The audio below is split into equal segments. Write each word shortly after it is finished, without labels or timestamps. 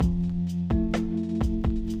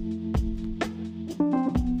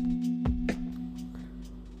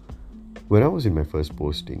When I was in my first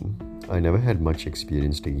posting, I never had much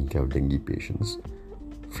experience taking care of dengue patients.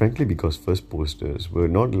 Frankly, because first posters were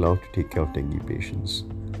not allowed to take care of dengue patients.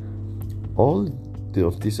 All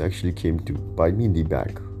of this actually came to bite me in the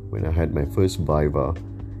back when I had my first viva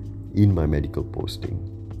in my medical posting.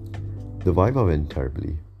 The viva went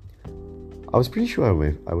terribly. I was pretty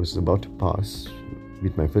sure I was about to pass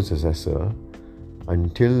with my first assessor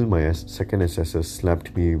until my second assessor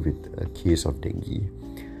slapped me with a case of dengue.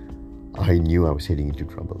 I knew I was heading into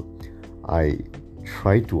trouble. I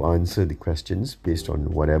tried to answer the questions based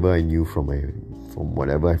on whatever I knew from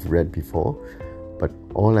whatever I've read before, but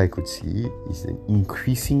all I could see is an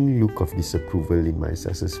increasing look of disapproval in my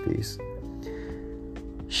assessor's face.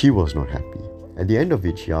 She was not happy. At the end of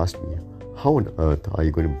it, she asked me, "How on earth are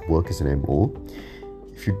you going to work as an MO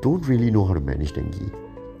if you don't really know how to manage dengue?"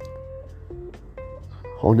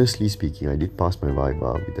 Honestly speaking, I did pass my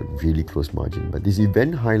viva with a really close margin, but this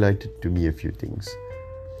event highlighted to me a few things.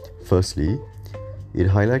 Firstly, it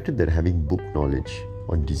highlighted that having book knowledge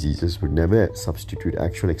on diseases would never substitute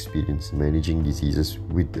actual experience in managing diseases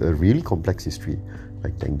with a really complex history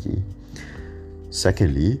like dengue.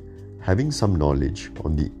 Secondly, having some knowledge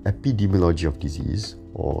on the epidemiology of disease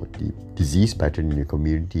or the disease pattern in your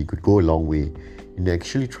community could go a long way in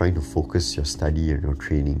actually trying to focus your study and your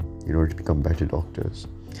training in order to become better doctors.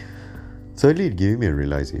 Thirdly, it gave me a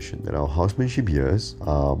realization that our housemanship years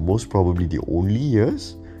are most probably the only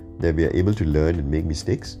years that we are able to learn and make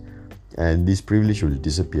mistakes, and this privilege will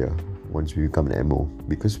disappear once we become an MO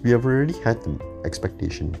because we have already had the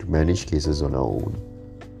expectation to manage cases on our own.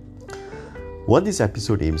 What this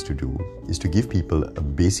episode aims to do is to give people a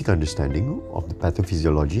basic understanding of the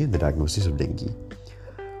pathophysiology and the diagnosis of dengue.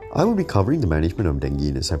 I will be covering the management of dengue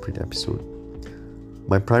in a separate episode.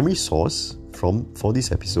 My primary source for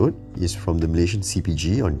this episode is from the Malaysian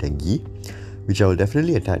CPG on dengue, which I will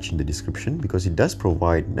definitely attach in the description because it does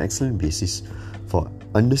provide an excellent basis for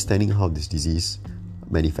understanding how this disease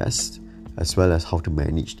manifests as well as how to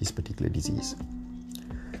manage this particular disease.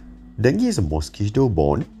 Dengue is a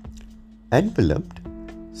mosquito-borne, enveloped,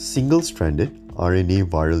 single-stranded RNA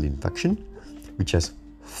viral infection which has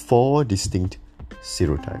 4 distinct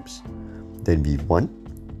serotypes. Then V1,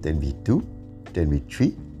 then V2, then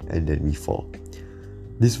V3, and then V4.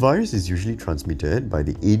 This virus is usually transmitted by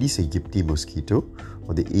the Aedes aegypti mosquito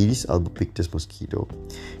or the Aedes albopictus mosquito.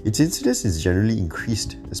 Its incidence is generally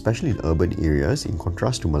increased, especially in urban areas, in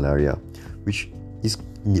contrast to malaria, which is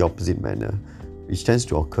in the opposite manner, which tends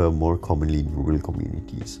to occur more commonly in rural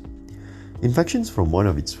communities. Infections from one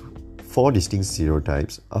of its 4 distinct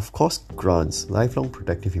serotypes, of course, grants lifelong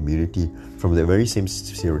protective immunity from the very same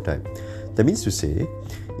serotype. That means to say,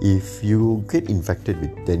 if you get infected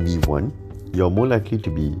with DenV1, you're more likely to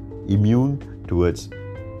be immune towards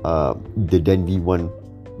the DenV1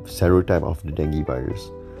 serotype of the dengue virus.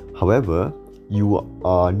 However, you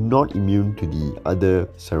are not immune to the other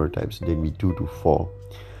serotypes, DenV2 to 4.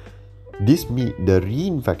 This means the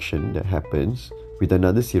reinfection that happens with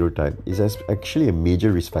another serotype is actually a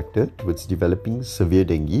major risk factor towards developing severe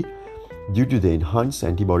dengue due to the enhanced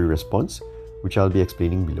antibody response, which I'll be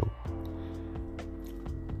explaining below.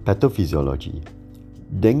 Pathophysiology.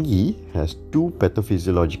 Dengue has 2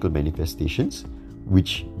 pathophysiological manifestations,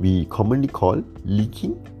 which we commonly call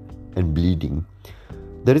leaking and bleeding.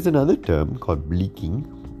 There is another term called bleaking,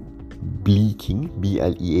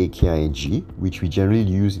 B-L-E-A-K-I-N-G, which we generally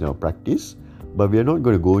use in our practice, but we are not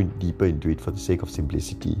going to go deeper into it for the sake of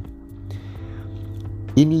simplicity.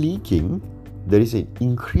 In leaking, there is an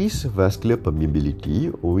increased vascular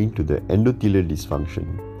permeability owing to the endothelial dysfunction.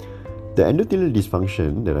 The endothelial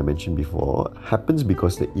dysfunction that I mentioned before happens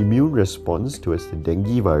because the immune response towards the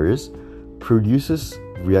dengue virus produces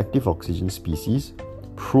reactive oxygen species,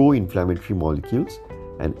 pro-inflammatory molecules,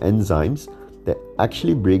 and enzymes that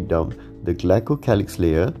actually break down the glycocalyx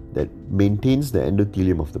layer that maintains the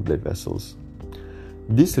endothelium of the blood vessels.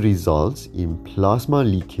 This results in plasma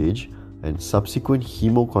leakage and subsequent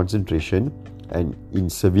hemoconcentration, and in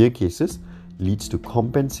severe cases leads to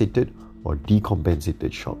compensated or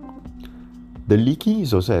decompensated shock. The leaking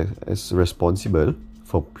is also responsible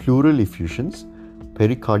for pleural effusions,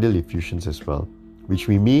 pericardial effusions as well, which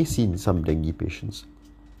we may see in some dengue patients.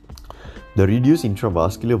 The reduced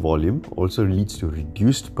intravascular volume also leads to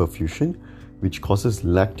reduced perfusion, which causes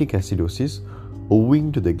lactic acidosis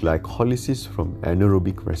owing to the glycolysis from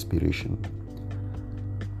anaerobic respiration.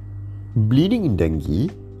 Bleeding in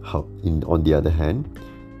dengue, on the other hand,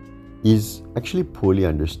 is actually poorly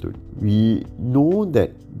understood. We know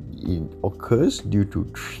that it occurs due to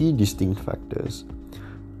 3 distinct factors.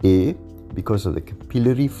 A, because of the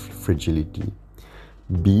capillary fragility.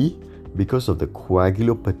 B, because of the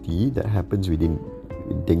coagulopathy that happens within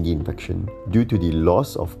dengue infection due to the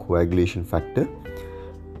loss of coagulation factor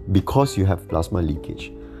because you have plasma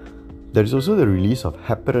leakage. There is also the release of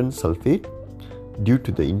heparan sulfate due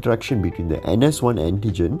to the interaction between the NS1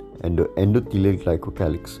 antigen and the endothelial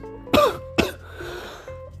glycocalyx.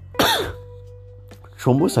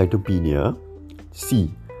 Thrombocytopenia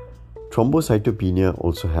C. Thrombocytopenia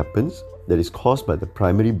also happens, that is caused by the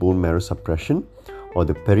primary bone marrow suppression or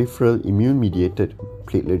the peripheral immune-mediated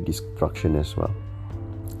platelet destruction as well.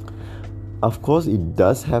 Of course, it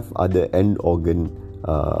does have other end organ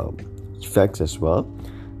effects as well,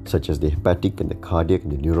 such as the hepatic and the cardiac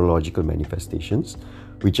and the neurological manifestations,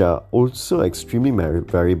 which are also extremely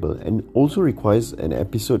variable and also requires an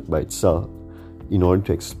episode by itself in order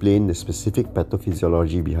to explain the specific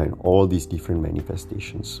pathophysiology behind all these different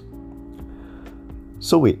manifestations.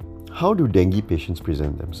 So wait, how do dengue patients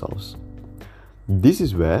present themselves? This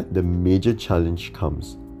is where the major challenge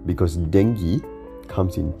comes, because dengue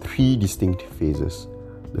comes in 3 distinct phases: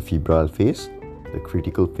 the febrile phase, the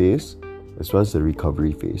critical phase, as well as the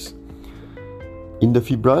recovery phase. In the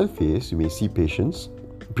febrile phase, you may see patients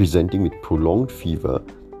presenting with prolonged fever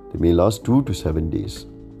that may last 2 to 7 days,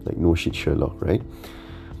 like no shit Sherlock, right?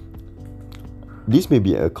 This may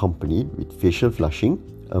be accompanied with facial flushing,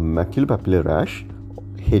 a maculopapular rash,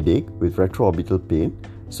 headache with retroorbital pain,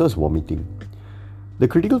 as well as vomiting. The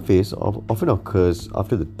critical phase often occurs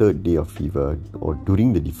after the 3rd day of fever or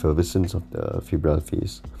during the effervescence of the febrile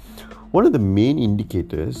phase. One of the main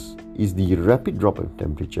indicators is the rapid drop of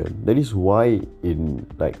temperature. That is why in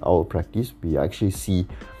our practice, we actually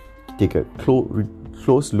take a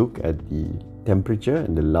close look at the temperature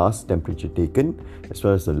and the last temperature taken, as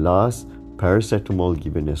well as the last paracetamol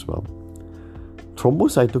given as well.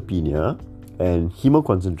 Thrombocytopenia and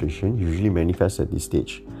hemoconcentration usually manifest at this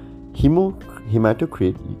stage.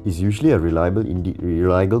 Hematocrit is usually a reliable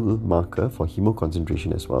marker for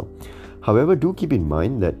hemoconcentration as well. However, do keep in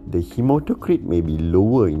mind that the hematocrit may be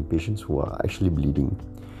lower in patients who are actually bleeding.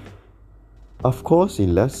 Of course,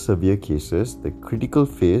 in less severe cases, the critical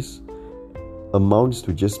phase amounts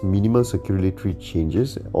to just minimal circulatory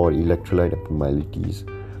changes or electrolyte abnormalities.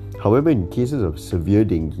 However, in cases of severe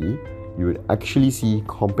dengue, you would actually see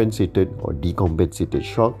compensated or decompensated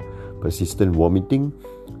shock, persistent vomiting,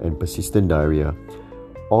 and persistent diarrhea.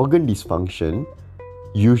 Organ dysfunction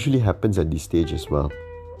usually happens at this stage as well.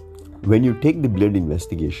 When you take the blood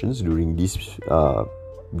investigations during this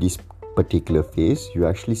particular phase, you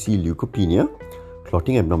actually see leukopenia,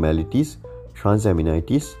 clotting abnormalities,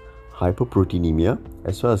 transaminitis, hypoproteinemia,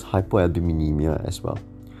 as well as hypoalbuminemia as well.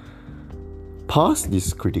 Past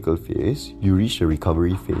this critical phase, you reach the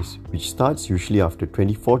recovery phase, which starts usually after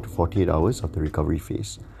 24 to 48 hours of the recovery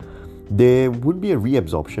phase. There would be a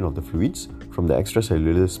reabsorption of the fluids from the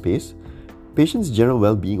extracellular space. Patients' general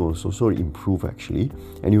well-being also improve actually,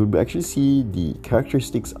 and you would actually see the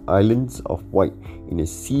characteristics islands of white in a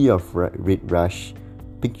sea of red rash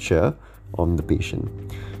picture on the patient.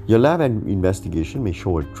 Your lab investigation may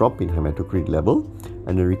show a drop in hematocrit level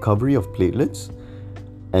and a recovery of platelets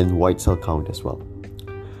and white cell count as well.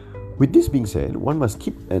 With this being said, one must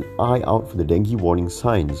keep an eye out for the dengue warning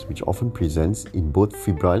signs, which often presents in both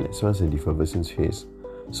febrile as well as the effervescence phase.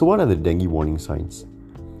 So what are the dengue warning signs?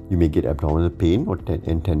 You may get abdominal pain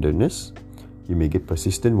and tenderness. You may get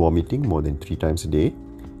persistent vomiting more than 3 times a day.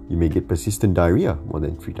 You may get persistent diarrhea more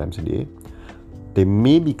than 3 times a day. There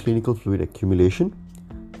may be clinical fluid accumulation.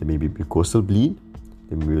 There may be mucosal bleed.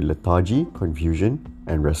 There may be lethargy, confusion,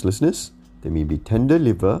 and restlessness. There may be tender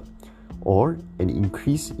liver or an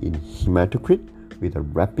increase in hematocrit with a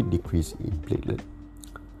rapid decrease in platelet.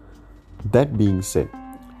 That being said,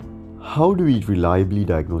 how do we reliably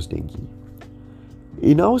diagnose dengue?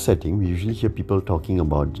 In our setting, we usually hear people talking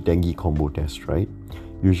about the dengue combo test, right?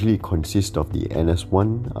 Usually it consists of the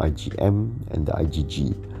NS1, IgM, and the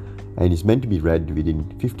IgG, and is meant to be read within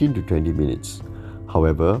 15 to 20 minutes.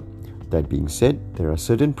 However, that being said, there are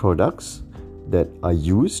certain products that are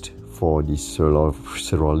used for the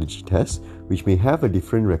serology test, which may have a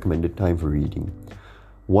different recommended time for reading.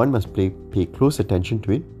 One must pay close attention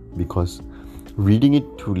to it, because reading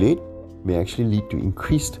it too late may actually lead to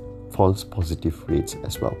increased false positive rates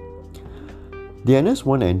as well. The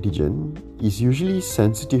NS1 antigen is usually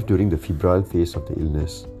sensitive during the febrile phase of the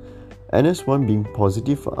illness. NS1 being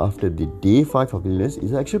positive after the day 5 of illness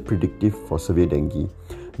is actually predictive for severe dengue.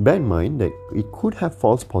 Bear in mind that it could have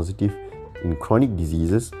false positive in chronic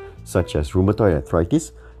diseases such as rheumatoid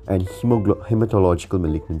arthritis and hematological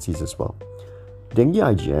malignancies as well. Dengue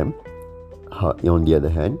IgM, on the other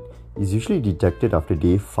hand, is usually detected after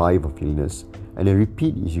day 5 of illness, and a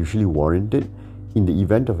repeat is usually warranted in the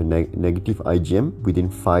event of a negative IgM within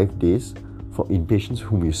 5 days in patients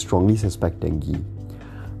whom you strongly suspect dengue.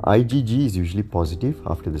 IgG is usually positive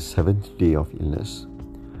after the 7th day of illness.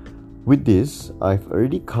 With this, I've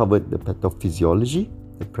already covered the pathophysiology,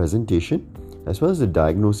 the presentation, as well as the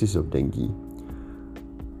diagnosis of dengue.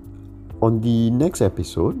 On the next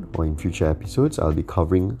episode, or in future episodes, I'll be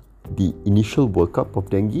covering the initial workup of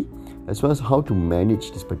dengue, as well as how to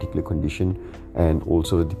manage this particular condition, and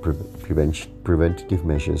also the preventative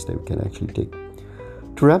measures that we can actually take.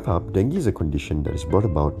 To wrap up, dengue is a condition that is brought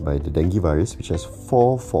about by the dengue virus, which has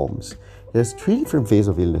 4 forms. It has 3 different phases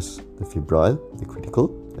of illness: the febrile, the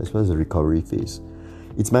critical, as well as the recovery phase.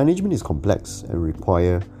 Its management is complex and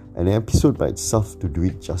require an episode by itself to do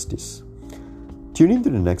it justice. Tune in to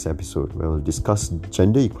the next episode where we'll discuss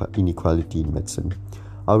gender inequality in medicine.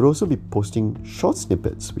 I will also be posting short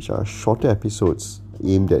snippets, which are shorter episodes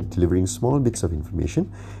aimed at delivering small bits of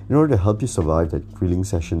information in order to help you survive the drilling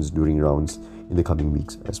sessions during rounds in the coming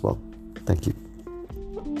weeks as well. Thank you.